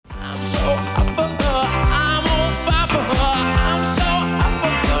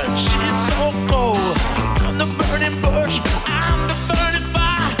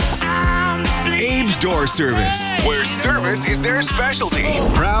Your Service, where service is their specialty.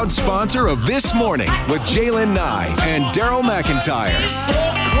 Proud sponsor of This Morning with Jaylen Nye and Daryl McIntyre.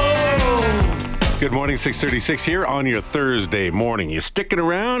 Good morning, 6:36 here on your Thursday morning. You sticking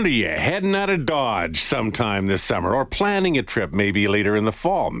around, or you heading out of Dodge sometime this summer, or planning a trip maybe later in the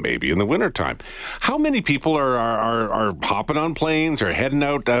fall, maybe in the wintertime? How many people are hopping on planes or heading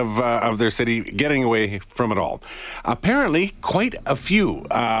out of their city, getting away from it all? Apparently, quite a few,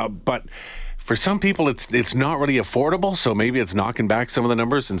 but for some people, it's not really affordable, so maybe it's knocking back some of the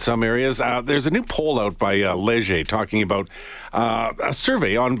numbers in some areas. There's a new poll out by WestJet talking about a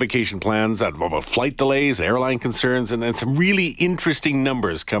survey on vacation plans, about flight delays, airline concerns, and some really interesting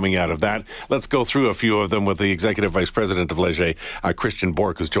numbers coming out of that. Let's go through a few of them with the Executive Vice President of WestJet, Christian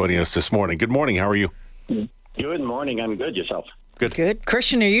Bork, who's joining us this morning. Good morning. How are you? Good morning. I'm good. Yourself? Good.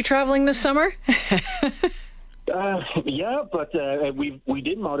 Christian, are you traveling this summer? Yeah, but we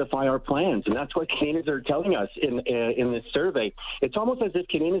did modify our plans, and that's what Canadians are telling us in this survey. It's almost as if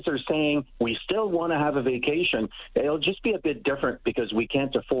Canadians are saying we still want to have a vacation. It'll just be a bit different because we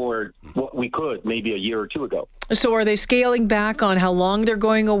can't afford what we could maybe a year or two ago. So are they scaling back on how long they're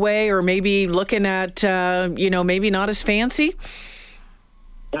going away, or maybe looking at, maybe not as fancy?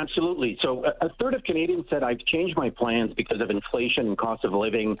 Absolutely. So a third of Canadians said, I've changed my plans because of inflation and cost of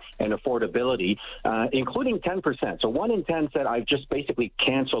living and affordability, including 10%. So 1 in 10 said, I've just basically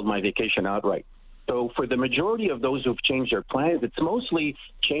canceled my vacation outright. So for the majority of those who've changed their plans, it's mostly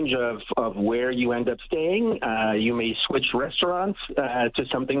change of where you end up staying. You may switch restaurants to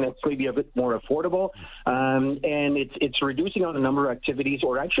something that's maybe a bit more affordable. And it's reducing on a number of activities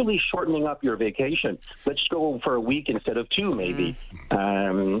or actually shortening up your vacation. Let's go for a week instead of 2, maybe.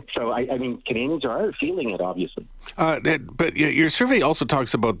 So, I mean, Canadians are feeling it, obviously. But your survey also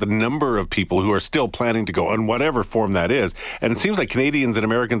talks about the number of people who are still planning to go in whatever form that is. And it seems like Canadians and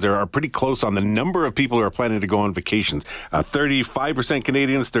Americans are pretty close on the number of people who are planning to go on vacations. 35%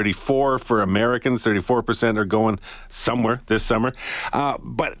 Canadians, 34% for Americans, 34% are going somewhere this summer.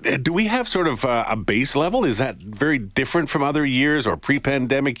 But do we have sort of a base level? Is that very different from other years or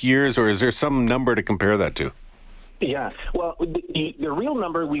pre-pandemic years, or is there some number to compare that to? Yeah, well, the real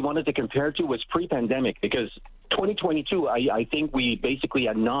number we wanted to compare to was pre-pandemic because 2022, I think we basically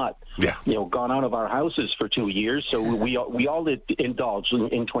had not, gone out of our houses for 2 years. So we all indulged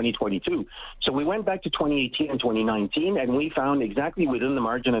in 2022. So we went back to 2018 and 2019, and we found exactly within the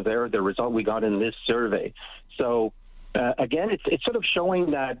margin of error the result we got in this survey. So again, it's sort of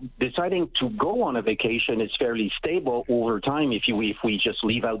showing that deciding to go on a vacation is fairly stable over time if we just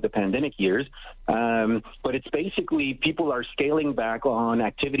leave out the pandemic years. But it's basically people are scaling back on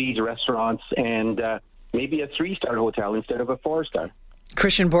activities, restaurants, and maybe a 3-star hotel instead of a 4-star.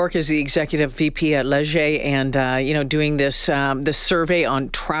 Christian Bork is the Executive VP at WestJet and, doing this survey on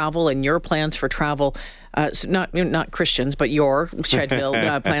travel and your plans for travel. So not Christian's, but your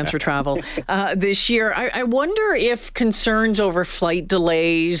Chedville plans for travel this year. I wonder if concerns over flight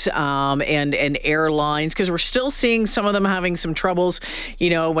delays and airlines, because we're still seeing some of them having some troubles,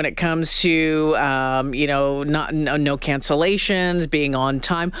 when it comes to, no cancellations, being on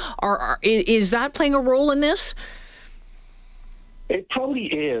time. Is that playing a role in this? It probably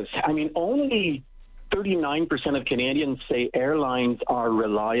is. I mean, only 39% of Canadians say airlines are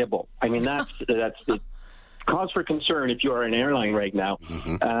reliable. I mean, that's the cause for concern if you are an airline right now.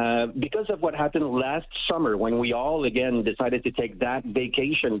 Because of what happened last summer when we all, again, decided to take that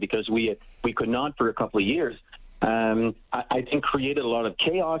vacation because we could not for a couple of years. I think created a lot of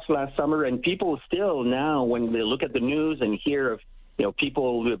chaos last summer, and people still now, when they look at the news and hear of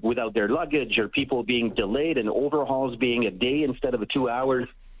people without their luggage or people being delayed and overhauls being a day instead of 2 hours.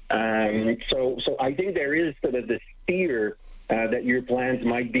 So I think there is sort of this fear that your plans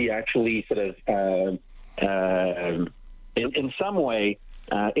might be actually sort of in some way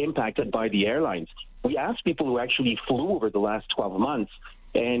impacted by the airlines. We asked people who actually flew over the last 12 months,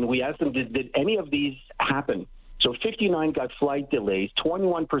 and we asked them, did any of these happen? So 59 got flight delays,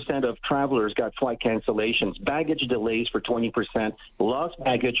 21% of travelers got flight cancellations, baggage delays for 20%, lost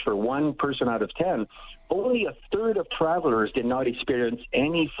baggage for 1 person out of 10. Only a third of travelers did not experience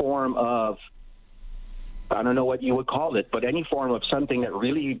any form of, I don't know what you would call it, but any form of something that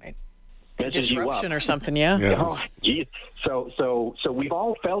really messes you up. Disruption or something, yeah. Oh, geez. So we've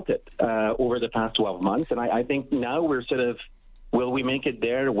all felt it over the past 12 months, and I think now we're sort of, will we make it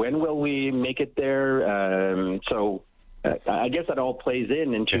there? When will we make it there? So I guess that all plays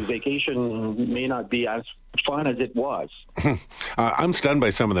into vacation may not be as fun as it was. I'm stunned by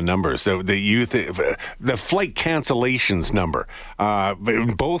some of the numbers. So the flight cancellations number,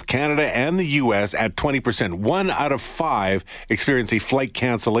 both Canada and the U.S. at 20%. 1 out of 5 experience a flight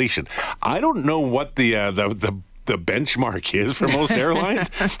cancellation. I don't know what the benchmark is for most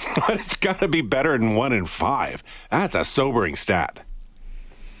airlines, but it's got to be better than 1 in 5. That's a sobering stat.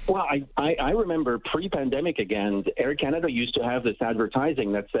 Well, I remember pre-pandemic again, Air Canada used to have this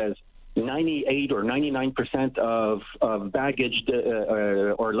advertising that says 98 or 99% of baggage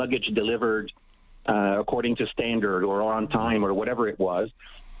or luggage delivered according to standard or on time or whatever it was.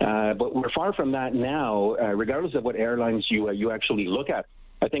 But we're far from that now, regardless of what airlines you actually look at.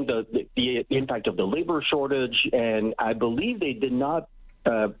 I think the impact of the labor shortage, and I believe they did not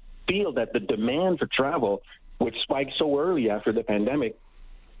feel that the demand for travel, which spiked so early after the pandemic,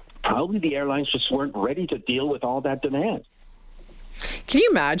 probably the airlines just weren't ready to deal with all that demand. Can you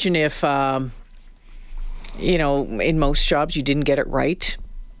imagine if, in most jobs you didn't get it right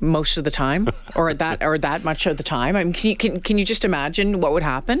most of the time, or that much of the time? I mean, can you just imagine what would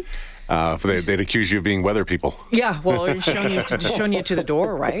happen? They'd accuse you of being weather people. Yeah, well, it's showing you to the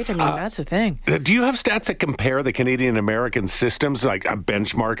door, right? I mean, that's the thing. Do you have stats that compare the Canadian American systems, like a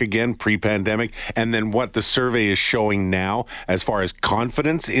benchmark again, pre-pandemic, and then what the survey is showing now as far as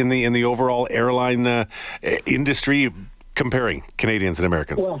confidence in the overall airline industry, comparing Canadians and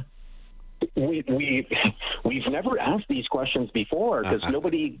Americans? Well, we've never asked these questions before because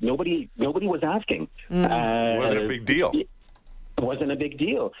nobody was asking. It wasn't a big deal. It wasn't a big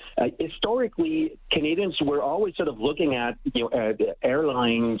deal. Historically, Canadians were always sort of looking at the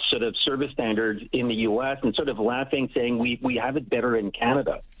airline sort of service standards in the U.S. and sort of laughing, saying we have it better in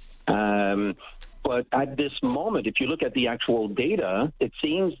Canada. But at this moment, if you look at the actual data, it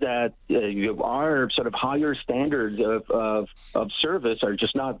seems that our sort of higher standards of service are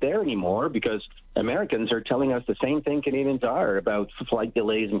just not there anymore because Americans are telling us the same thing Canadians are about flight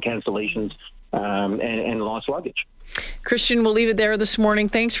delays and cancellations and lost luggage. Christian, we'll leave it there this morning.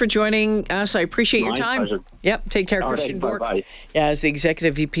 Thanks for joining us. I appreciate your time. Pleasure. Yep, take care, Christian Bork. Bye-bye. Yeah, as the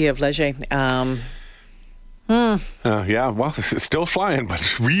Executive VP of Leger. Well, it's still flying,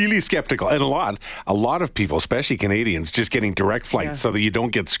 but really skeptical. And a lot of people, especially Canadians, just getting direct flights so that you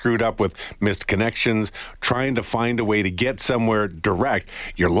don't get screwed up with missed connections, trying to find a way to get somewhere direct.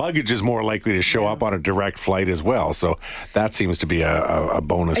 Your luggage is more likely to show up on a direct flight as well. So that seems to be a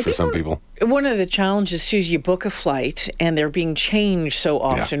bonus for some people. One of the challenges, too, is you book a flight and they're being changed so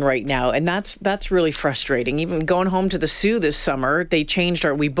often right now. And that's really frustrating. Even going home to the Soo this summer, they changed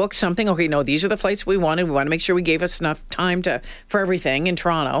we booked something. Okay, no, these are the flights we wanted. We want to make sure we gave us enough time for everything in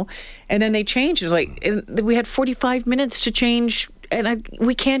Toronto. And then they changed it. We had 45 minutes to change. And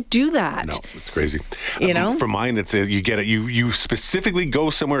we can't do that. No, it's crazy. For mine, it's you get it. You specifically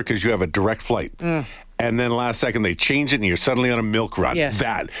go somewhere because you have a direct flight. And then last second they change it and you're suddenly on a milk run. Yes.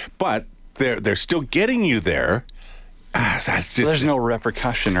 But they're still getting you there. That's just, there's no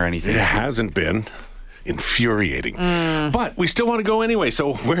repercussion or anything. It hasn't been. Infuriating. But we still want to go anyway.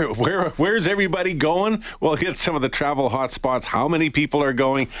 So where's everybody going? We'll get some of the travel hotspots. How many people are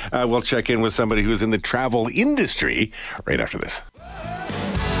going? We'll check in with somebody who's in the travel industry right after this.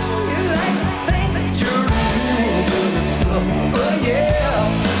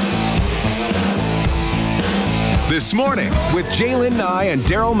 This morning with Jaylen Nye and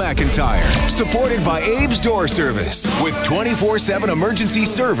Daryl McIntyre. Supported by Abe's Door Service with 24/7 emergency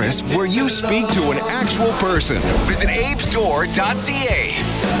service where you speak to an actual person. Visit abesdoor.ca.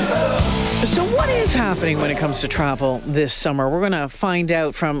 So what is happening when it comes to travel this summer? We're going to find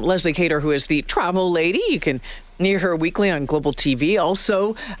out from Leslie Cater, who is the travel lady. You can hear her weekly on Global TV.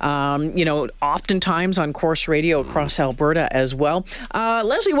 Also, oftentimes on Corus Radio across Alberta as well.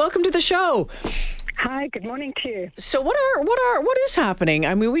 Leslie, welcome to the show. Hi, good morning to you. So what is happening?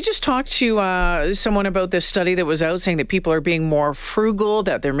 I mean, we just talked to someone about this study that was out saying that people are being more frugal,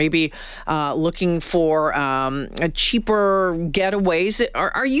 that they're maybe looking for cheaper getaways.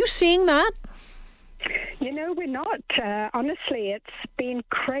 Are you seeing that? We're not. Honestly, it's been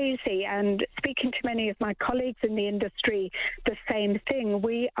crazy. And speaking to many of my colleagues in the industry, the same thing.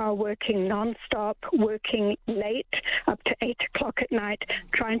 We are working nonstop, working late, up to 8 o'clock at night,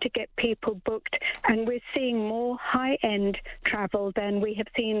 trying to get people booked. And we're seeing more high-end travel than we have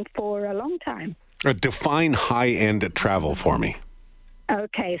seen for a long time. Define high-end travel for me.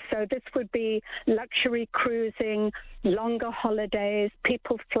 Okay, so this would be luxury cruising, longer holidays,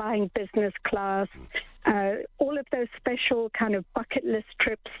 people flying business class, all of those special kind of bucket list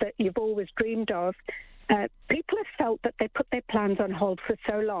trips that you've always dreamed of. People have felt that they put their plans on hold for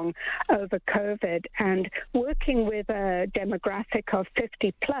so long over COVID, and working with a demographic of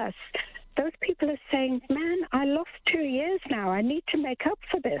 50 plus, those people are saying, man, I lost 2 years now. I need to make up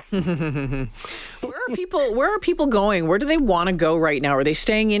for this. Where are people going? Where do they want to go right now? Are they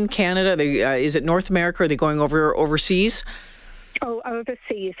staying in Canada? Is it North America? Are they going overseas? Oh,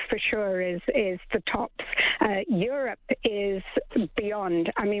 overseas for sure is the tops. Europe is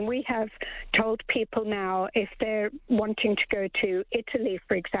beyond. I mean, we have told people now if they're wanting to go to Italy,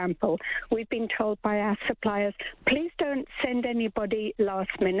 for example, we've been told by our suppliers, please don't send anybody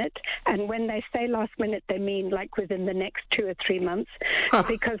last minute. And when they say last minute, they mean like within the next 2 or 3 months,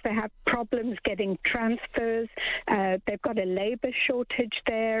 because they have problems getting transfers. They've got a labor shortage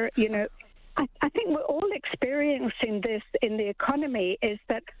there, you know. I think we're all experiencing this in the economy, is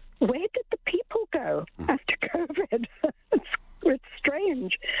that where did the people go after COVID? It's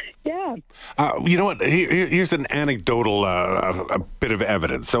strange. Yeah. You know what? Here's an anecdotal a bit of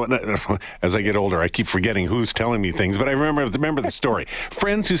evidence. So as I get older, I keep forgetting who's telling me things, but I remember the story.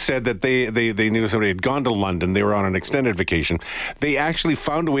 Friends who said that they knew somebody had gone to London. They were on an extended vacation. They actually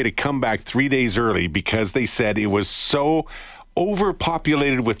found a way to come back 3 days early because they said it was so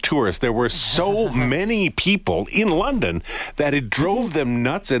overpopulated with tourists. There were so many people in London that it drove them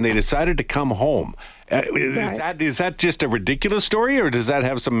nuts, and they decided to come home. Is that just a ridiculous story, or does that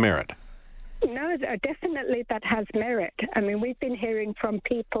have some merit? No, definitely that has merit. I mean, we've been hearing from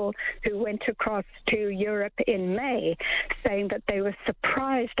people who went across to Europe in May saying that they were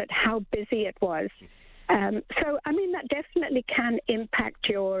surprised at how busy it was. So, I mean, that definitely can impact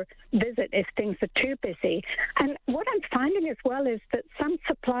your visit if things are too busy. And what I'm finding as well is that some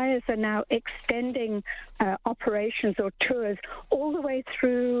suppliers are now extending operations or tours all the way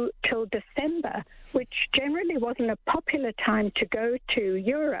through till December, which generally wasn't a popular time to go to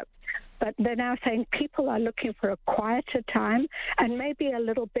Europe. But they're now saying people are looking for a quieter time and maybe a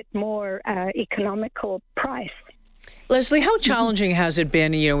little bit more economical price. Leslie, how challenging has it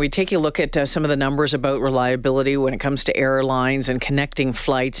been? You know, we take a look at some of the numbers about reliability when it comes to airlines and connecting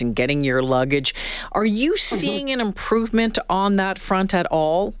flights and getting your luggage. Are you seeing an improvement on that front at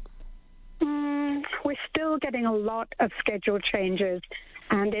all? We're still getting a lot of schedule changes,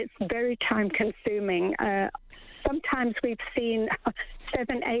 and it's very time consuming. Sometimes we've seen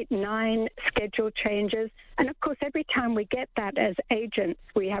 7, 8, 9 schedule changes. And of course, every time we get that as agents,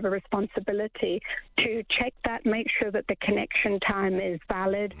 we have a responsibility to check that, make sure that the connection time is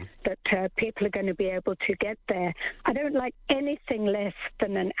valid, that people are going to be able to get there. I don't like anything less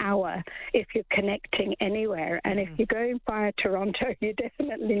than an hour if you're connecting anywhere. And if you're going via Toronto, you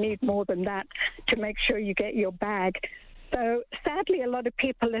definitely need more than that to make sure you get your bag. So sadly, a lot of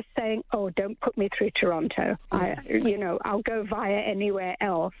people are saying, oh, don't put me through Toronto. I'll go via anywhere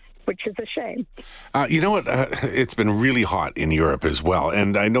else, which is a shame. You know what? It's been really hot in Europe as well.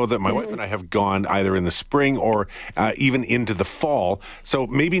 And I know that my wife and I have gone either in the spring or even into the fall. So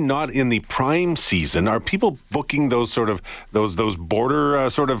maybe not in the prime season. Are people booking those sort of those border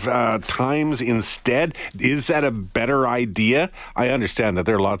times instead? Is that a better idea? I understand that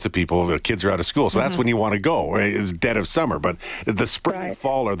there are lots of people, their kids are out of school. So that's when you want to go. Right? It's dead of summer. But the spring and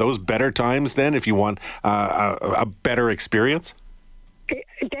fall, are those better times then if you want a better experience?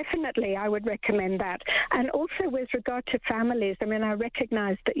 Definitely, I would recommend that. And also with regard to families, I mean, I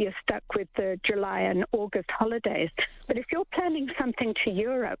recognize that you're stuck with the July and August holidays. But if you're planning something to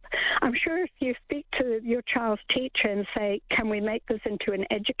Europe, I'm sure if you speak to your child's teacher and say, can we make this into an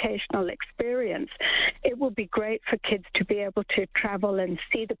educational experience, it will be great for kids to be able to travel and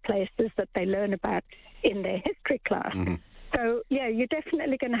see the places that they learn about in their history class. So, yeah, you're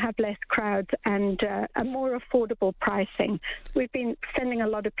definitely going to have less crowds and a more affordable pricing. We've been sending a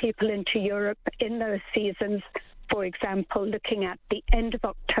lot of people into Europe in those seasons, for example, looking at the end of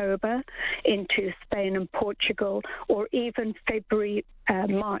October into Spain and Portugal, or even February,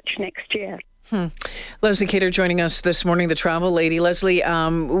 March next year. Leslie Cater joining us this morning, the travel lady. Leslie,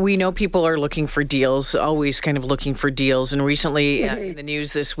 we know people are looking for deals, always kind of looking for deals. And recently in the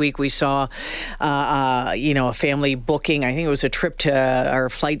news this week, we saw, a family booking, I think it was a trip to, or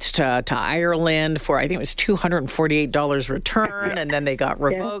flights to Ireland for, I think it was $248 return. And then they got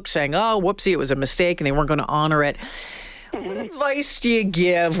revoked saying, oh, whoopsie, it was a mistake and they weren't going to honor it. What advice do you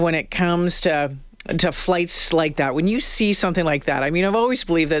give when it comes to flights like that? When you see something like that, I mean, I've always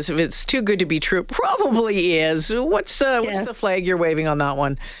believed that if it's too good to be true, it probably is. What's the flag you're waving on that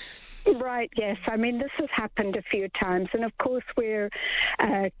one? Right, yes. I mean, this has happened a few times. And of course, we're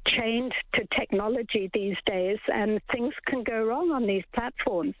chained to technology these days, and things can go wrong on these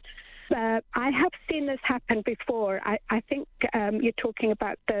platforms. I have seen this happen before. I think you're talking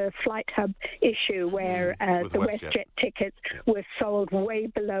about the Flight Hub issue where the WestJet tickets were sold way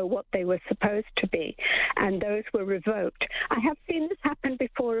below what they were supposed to be, and those were revoked. I have seen this happen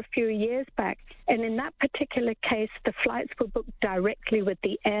before a few years back, and in that particular case, the flights were booked directly with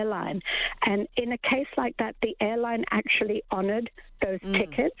the airline. And in a case like that, the airline actually honored those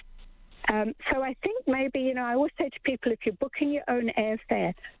tickets. So I think maybe, I always say to people, if you're booking your own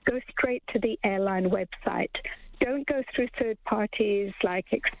airfare, go straight to the airline website. Don't go through third parties like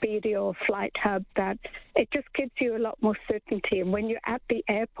Expedia or Flight Hub. That it just gives you a lot more certainty. And when you're at the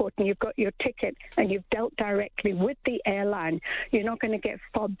airport and you've got your ticket and you've dealt directly with the airline, you're not going to get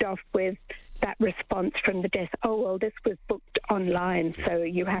fobbed off with that response from the desk. Oh, well, this was booked online, so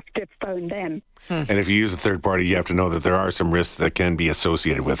you have to phone them. And if you use a third party, you have to know that there are some risks that can be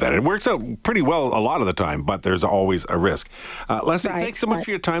associated with that. It works out pretty well a lot of the time, but there's always a risk. Leslie, thanks so much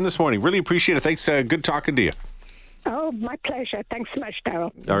for your time this morning. Really appreciate it. Thanks. Good talking to you. Oh, my pleasure. Thanks so much,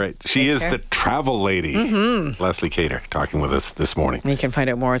 Daryl. All right. She is the travel lady. Leslie Cater talking with us this morning. You can find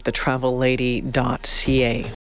out more at thetravellady.ca.